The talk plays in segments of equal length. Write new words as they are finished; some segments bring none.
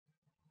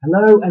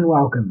Hello and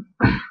welcome.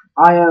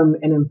 I am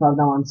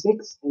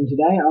NM5916 and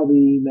today I'll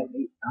be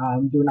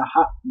doing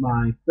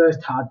my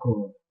first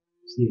hardcore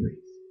series.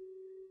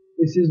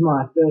 This is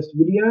my first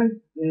video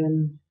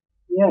and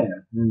yeah,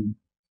 and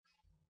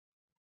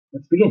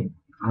let's begin.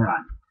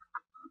 Alright,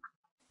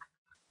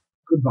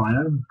 good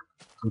bio,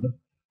 sort of.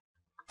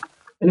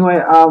 Anyway,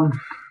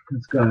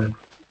 let's go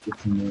get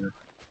some water.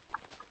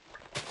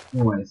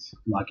 Always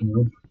liking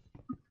wood.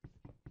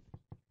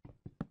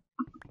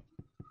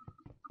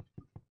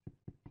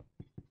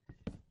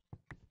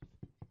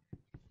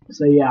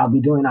 So yeah, I'll be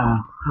doing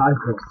a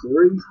hardcore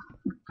series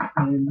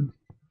and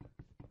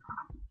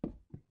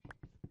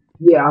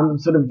yeah, I'm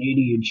sort of new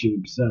to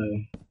YouTube, so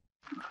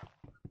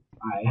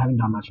I haven't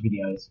done much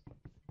videos.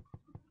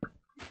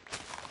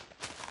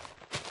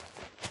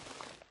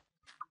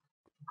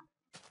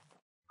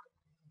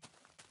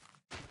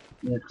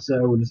 Yep,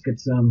 so we'll just get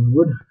some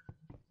wood.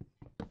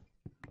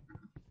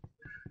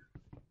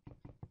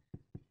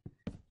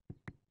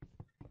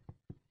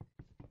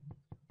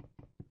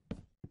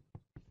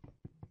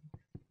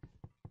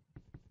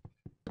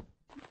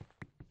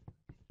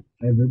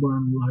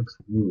 Everyone likes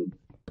wood.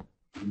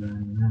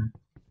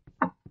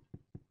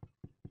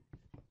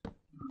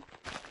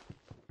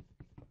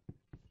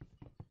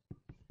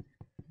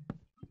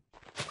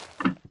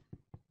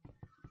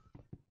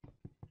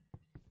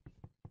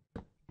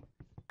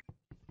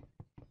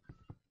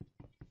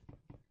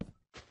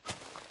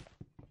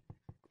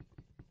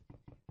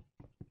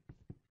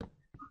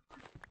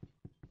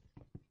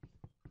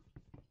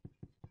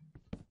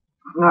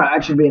 Alright,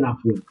 that should be enough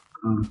wood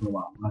for a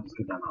while. I'll just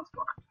get that last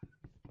one.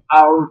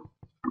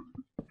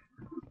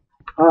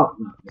 Oh,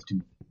 no, that's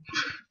too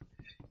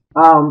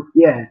much.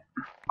 Yeah.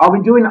 I'll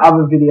be doing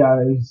other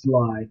videos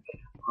like,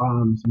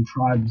 some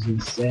Tribes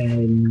of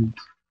Sand.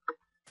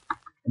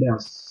 What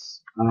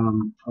else?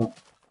 I'll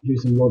do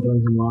some Lord of the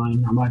Rings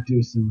Online. I might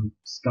do some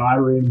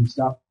Skyrim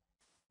stuff.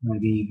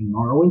 Maybe even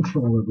Morrowind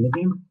or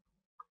Oblivion.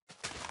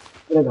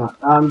 Whatever.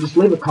 Just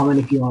leave a comment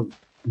if you want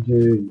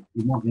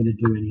me to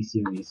do any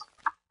series.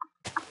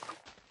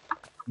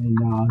 And,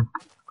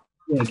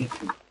 yeah, get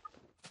to it.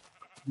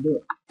 Do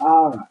it.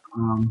 Alright,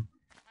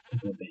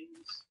 cocoa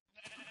beans.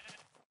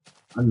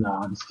 I don't know,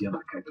 I'll just steal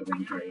that cocoa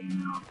bean tree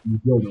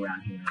and build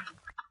around here.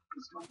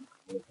 This one,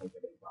 where the cocoa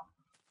bean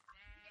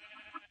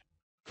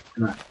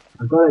from. Alright,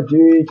 I've got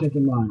to take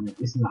in mind that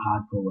this is a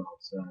hardcore world,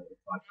 so if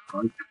I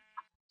croak,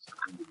 it's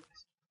going to be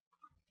this.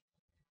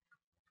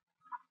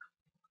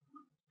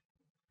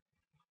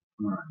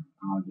 Alright,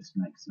 I'll just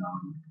make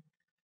some.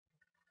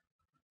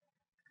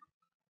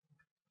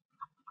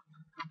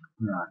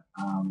 Alright,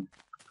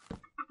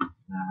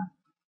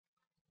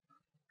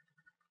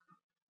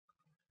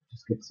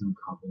 just get some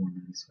cobble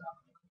and stuff.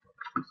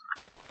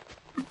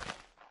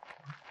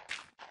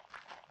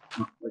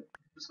 Oh, wait,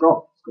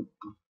 scroll.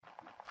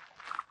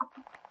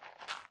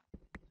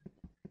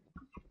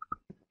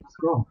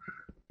 Scroll.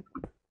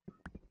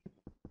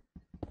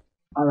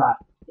 Alright,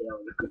 yeah,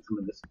 we'll get some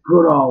of this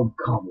good old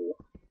cobble.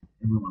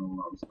 Everyone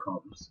loves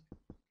cobbles.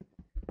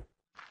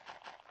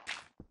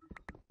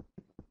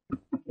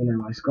 You know,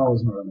 my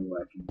scroll's not really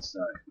working, so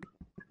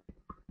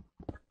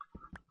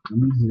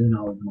I'm using an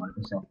old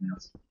Microsoft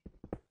mouse.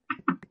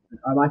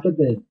 I might get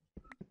the,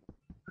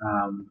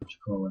 what you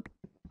call it,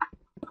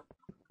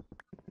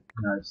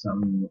 you know,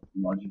 some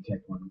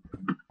Logitech one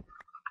from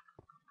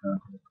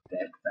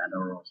Deck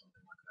Banner or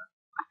something like that.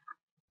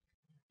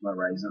 My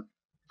Razer.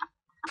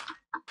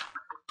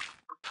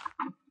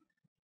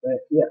 But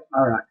yeah,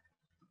 alright.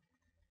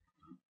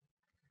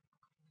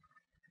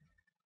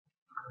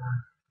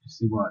 Let's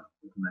see what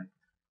we can make.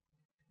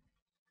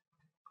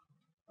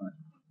 Right.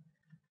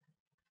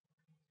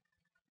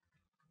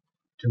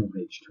 2 of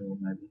each tool,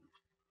 maybe.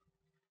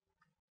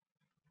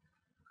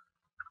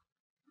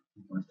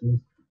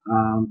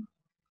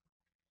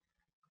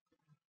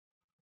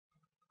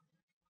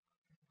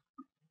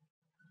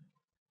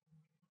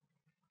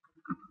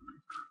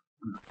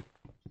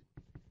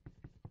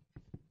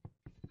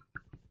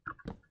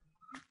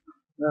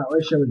 Now,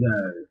 where shall we go?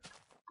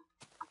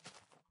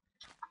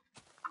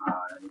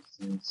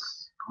 This is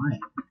iron.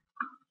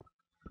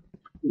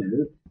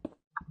 Hello.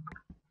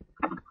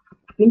 I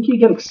think you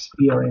get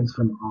experience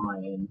from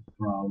iron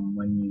from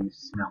when you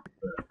smelt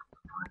the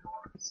iron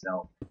ore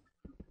itself.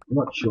 I'm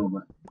not sure,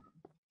 but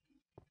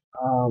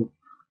I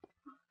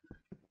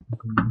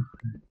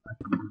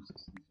can use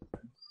this.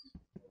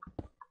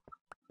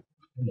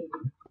 Hello.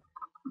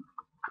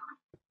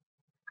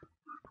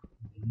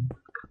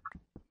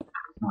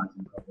 Nice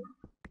and cold.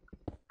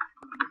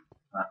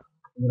 Right,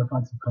 I'm gonna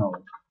find some coal.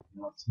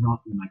 No, it's not.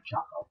 We make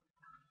charcoal.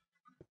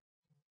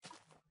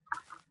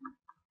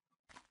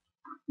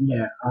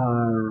 Yeah.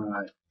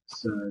 Alright.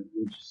 So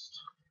we'll just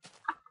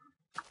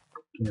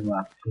go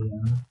up here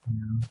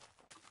now.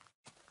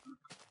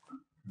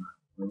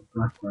 We look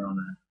like we're on a.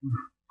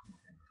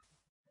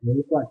 We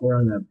look like we're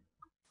on a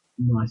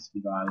nice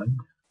big island.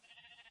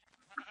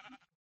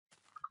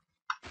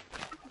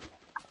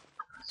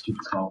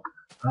 Stupid skull.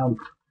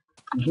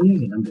 You can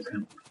use it. I'm just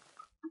gonna.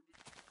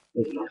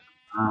 There you go.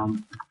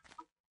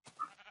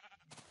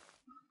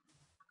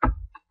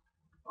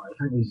 Oh, you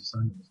can't use your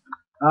sun.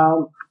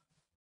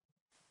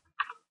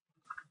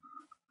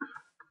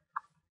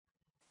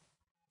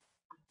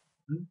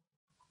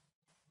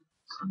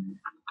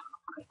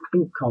 I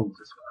think coals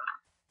as well.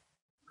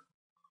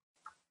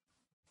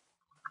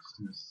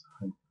 Just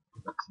hope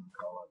we got some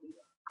coal over here.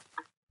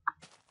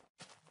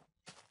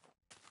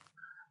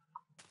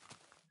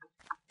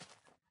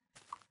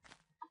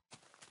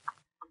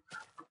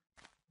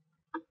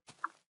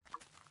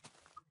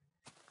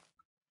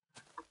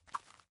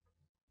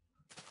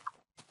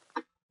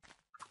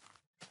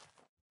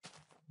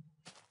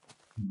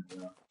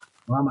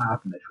 Why am I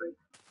up in the tree?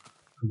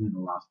 Probably the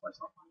last place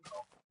I'll find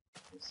coal.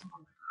 There's some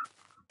other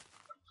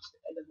just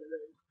edit it in.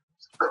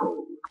 It's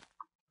coal.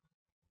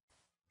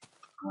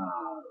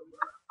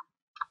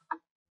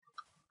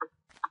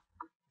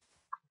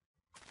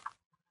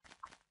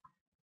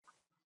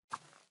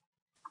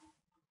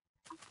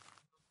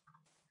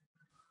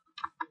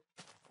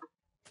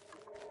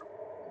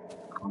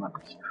 Climb up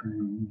this tree.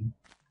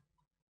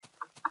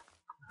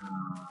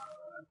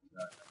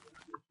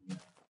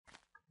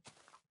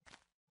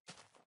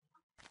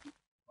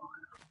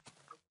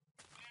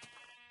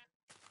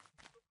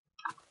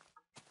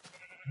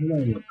 I don't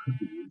know what could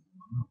be used.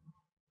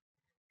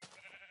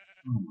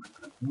 Oh my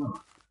god, no.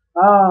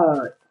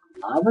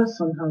 Lava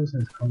sometimes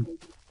has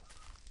crumbled.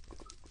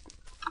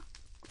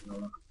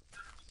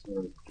 So,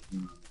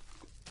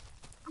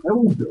 I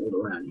will build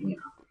around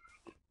here.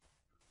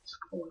 It's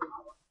full of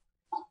lava.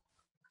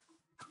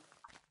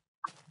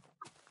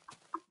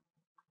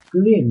 It's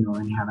really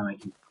annoying how to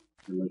make it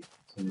delete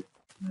to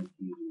make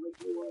you delete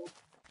your world.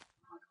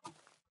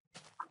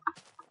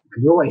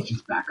 Because you always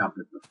just back up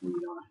it before you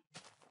die.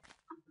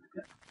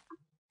 Okay.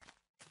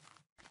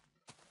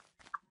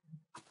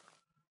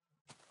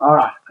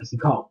 Alright, I see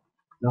coal.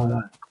 No,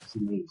 I see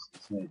leaves.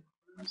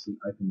 I see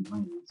open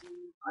lanes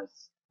and I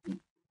see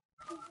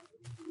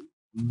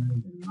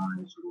and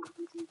nice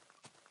roads.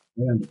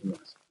 They're under here.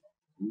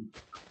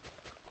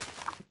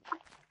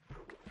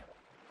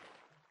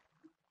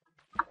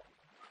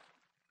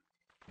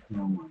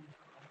 No one.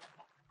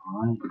 I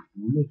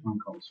normally find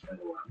coal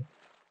straight away.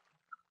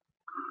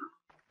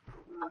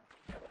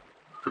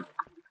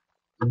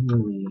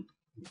 Generally,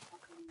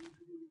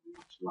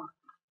 much luck.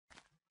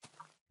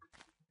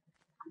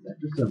 Is that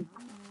just a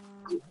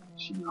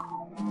ditching a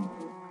hole?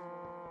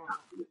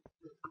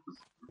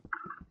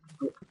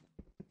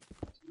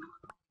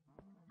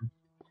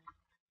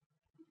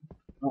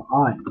 Oh,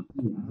 iron.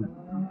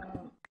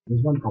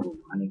 There's one problem.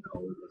 I need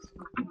coal with this.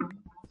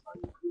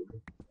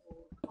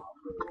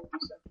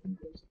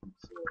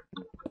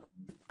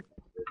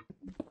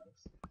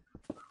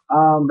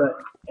 But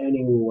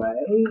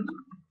anyway,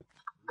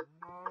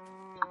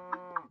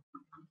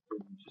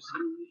 just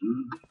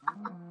leave.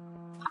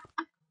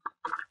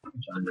 I'm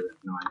trying to do it at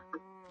night.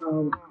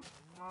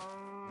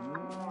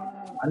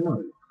 I don't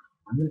know.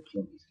 I'm gonna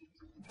kill these things.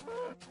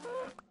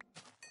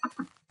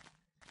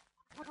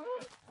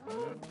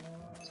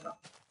 Stop.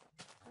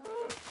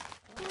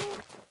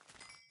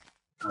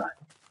 Alright.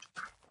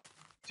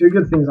 Two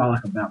good things I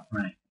like about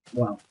playing.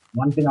 Well,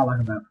 one thing I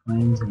like about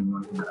planes and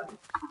one thing I don't.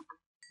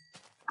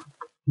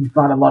 You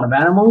fight a lot of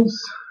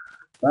animals,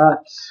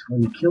 but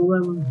when you kill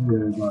them,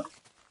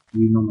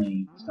 you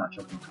normally start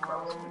chopping the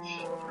grass,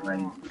 which right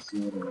into the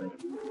sword or whatever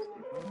you use.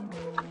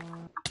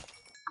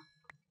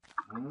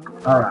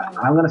 Alright,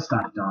 I'm gonna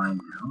start dying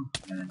now,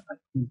 and I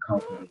think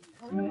cultivating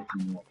to make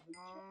more.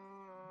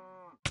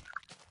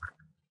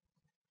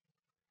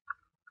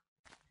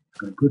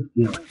 Got a good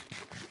feeling.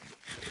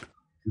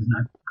 There's no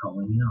coal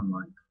in here, I'm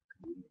like...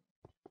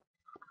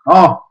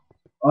 Oh!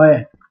 Oh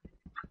yeah!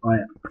 Oh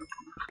yeah!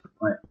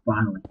 Oh yeah,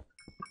 finally.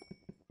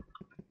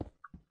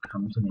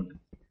 Come to me.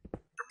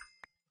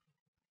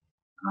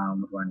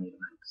 What do I need to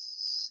make?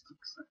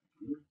 Sticks like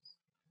this.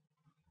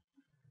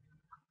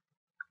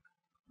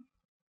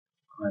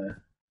 Oh yeah.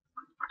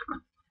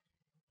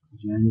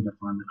 Journey to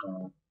find the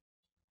coal.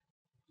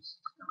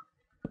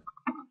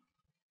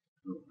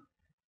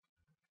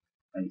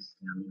 Face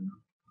down here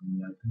in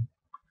the open.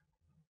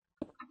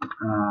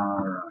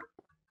 Alright.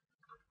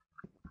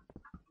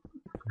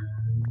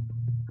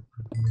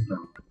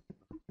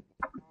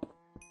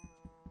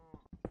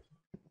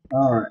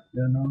 Alright,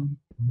 then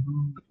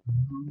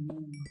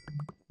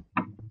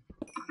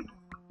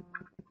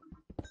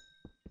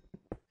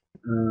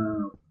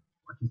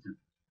what is it?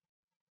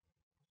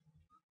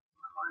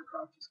 My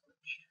Minecraft is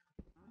glitched.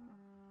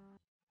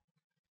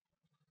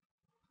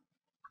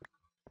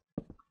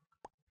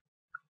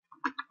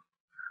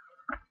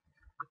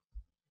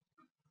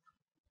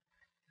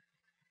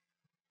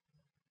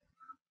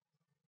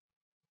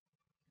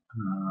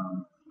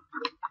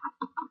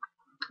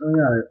 Oh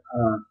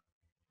yeah,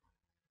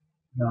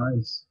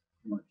 guys,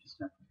 what just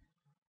happened?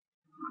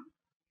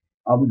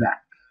 I'll be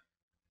back.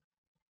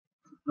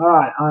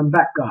 Alright, I'm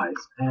back,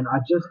 guys, and I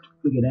just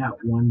figured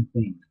out one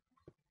thing.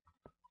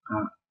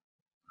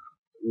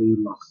 We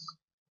lost.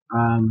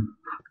 I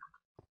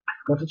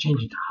forgot to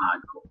change it to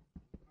hardcore,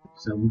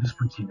 so we'll just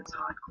pretend it's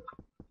hardcore.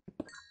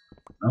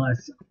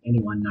 Unless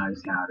anyone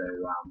knows how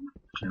to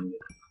change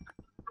it.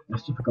 I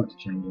just forgot to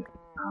change it.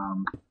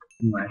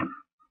 Anyway,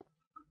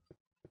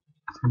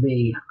 it's gonna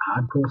be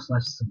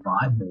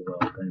hardcore/survival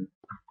world, and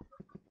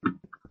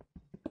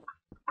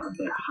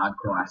there are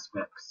hardcore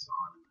aspects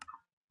on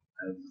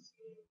as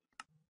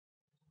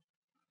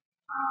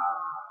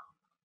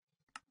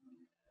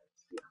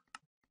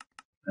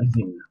as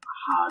in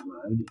hard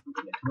mode if we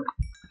can get to it,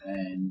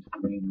 and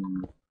we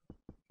will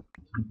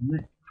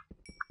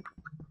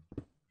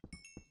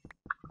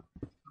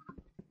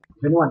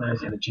if anyone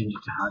knows how to change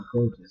it to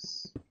hardcore,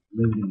 just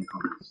leave it in the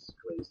comments,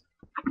 please.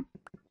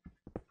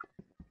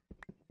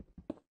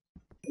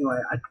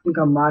 Anyway, I think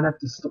I might have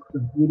to stop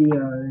the video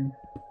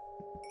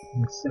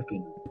in a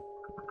second.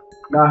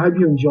 Now, I hope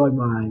you enjoyed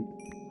my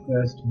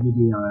first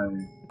video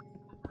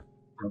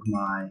of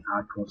my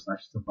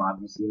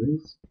hardcore/survival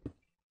series.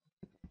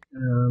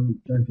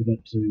 Don't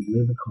forget to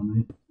leave a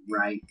comment,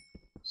 rate,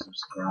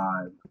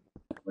 subscribe,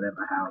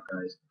 whatever, how it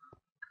goes.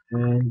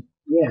 And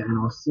yeah, and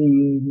I'll see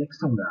you next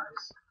time,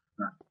 guys.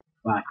 Right,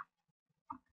 bye.